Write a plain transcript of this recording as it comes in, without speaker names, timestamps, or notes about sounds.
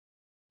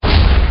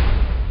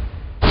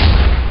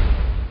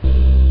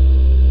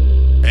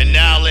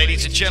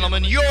ladies and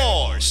gentlemen,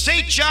 your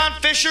St. John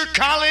Fisher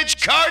College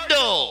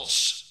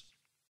Cardinals.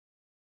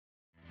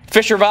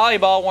 Fisher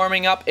Volleyball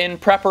warming up in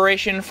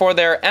preparation for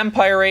their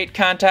Empire 8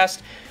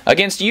 contest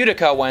against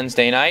Utica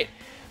Wednesday night.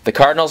 The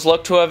Cardinals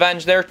look to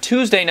avenge their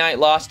Tuesday night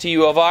loss to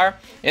U of R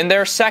in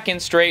their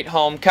second straight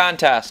home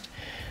contest.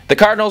 The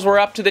Cardinals were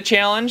up to the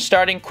challenge,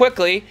 starting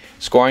quickly,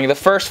 scoring the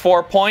first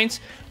 4 points,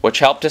 which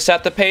helped to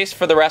set the pace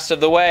for the rest of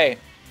the way.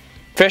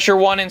 Fisher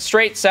won in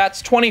straight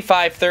sets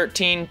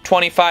 25-13,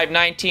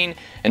 25-19,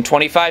 and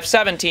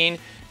 25-17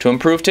 to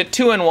improve to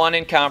 2-1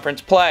 in conference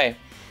play.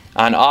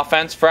 On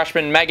offense,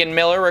 freshman Megan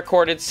Miller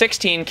recorded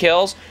 16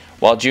 kills,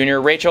 while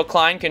junior Rachel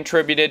Klein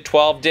contributed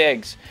 12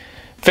 digs.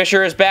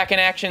 Fisher is back in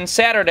action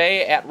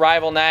Saturday at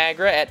rival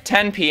Niagara at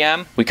 10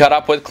 p.m. We caught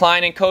up with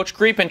Klein and Coach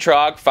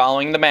Griepentrog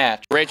following the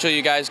match. Rachel,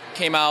 you guys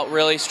came out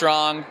really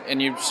strong,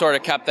 and you sort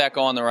of kept that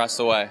going the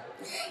rest of the way.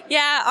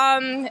 Yeah,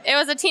 it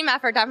was a team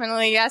effort,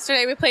 definitely.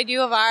 Yesterday we played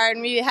U of R,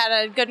 and we had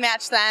a good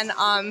match then.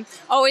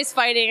 Always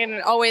fighting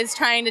and always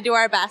trying to do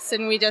our best,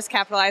 and we just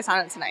capitalized on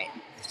it tonight.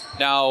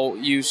 Now,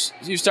 you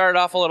started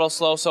off a little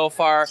slow so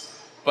far,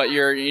 but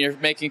you're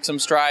making some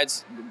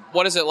strides.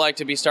 What is it like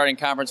to be starting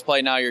conference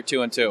play now you're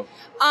 2-2?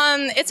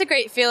 It's a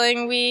great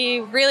feeling. We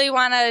really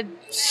want to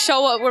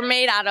show what we're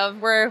made out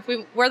of. We're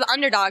the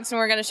underdogs, and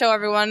we're going to show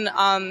everyone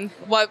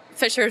what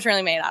Fisher is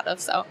really made out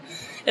of, so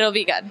it'll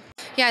be good.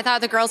 Yeah, I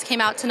thought the girls came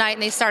out tonight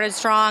and they started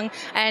strong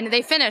and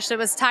they finished. It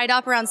was tied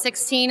up around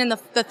 16 in the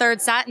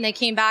third set, and they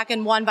came back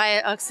and won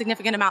by a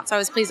significant amount, so I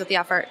was pleased with the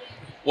effort.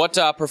 What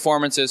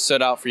performances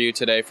stood out for you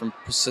today from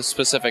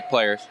specific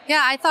players?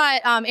 Yeah, I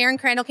thought Erin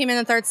Crandall came in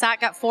the third set,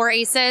 got 4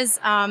 aces.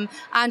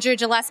 Andrea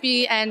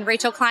Gillespie and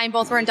Rachel Klein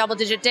both were in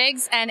double-digit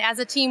digs, and as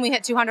a team we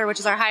hit 200, which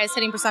is our highest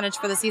hitting percentage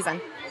for the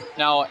season.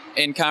 Now,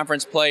 in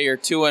conference play, you're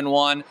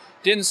 2-1.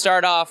 Didn't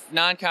start off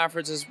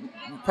non-conference as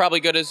probably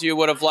good as you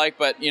would have liked,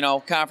 but,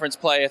 conference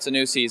play, it's a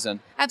new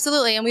season.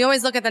 Absolutely, and we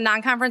always look at the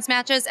non-conference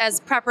matches as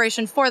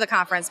preparation for the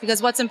conference,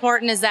 because what's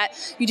important is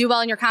that you do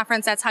well in your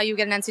conference. That's how you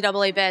get an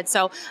NCAA bid.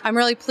 So I'm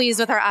really pleased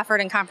with our effort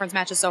in conference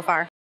matches so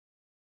far.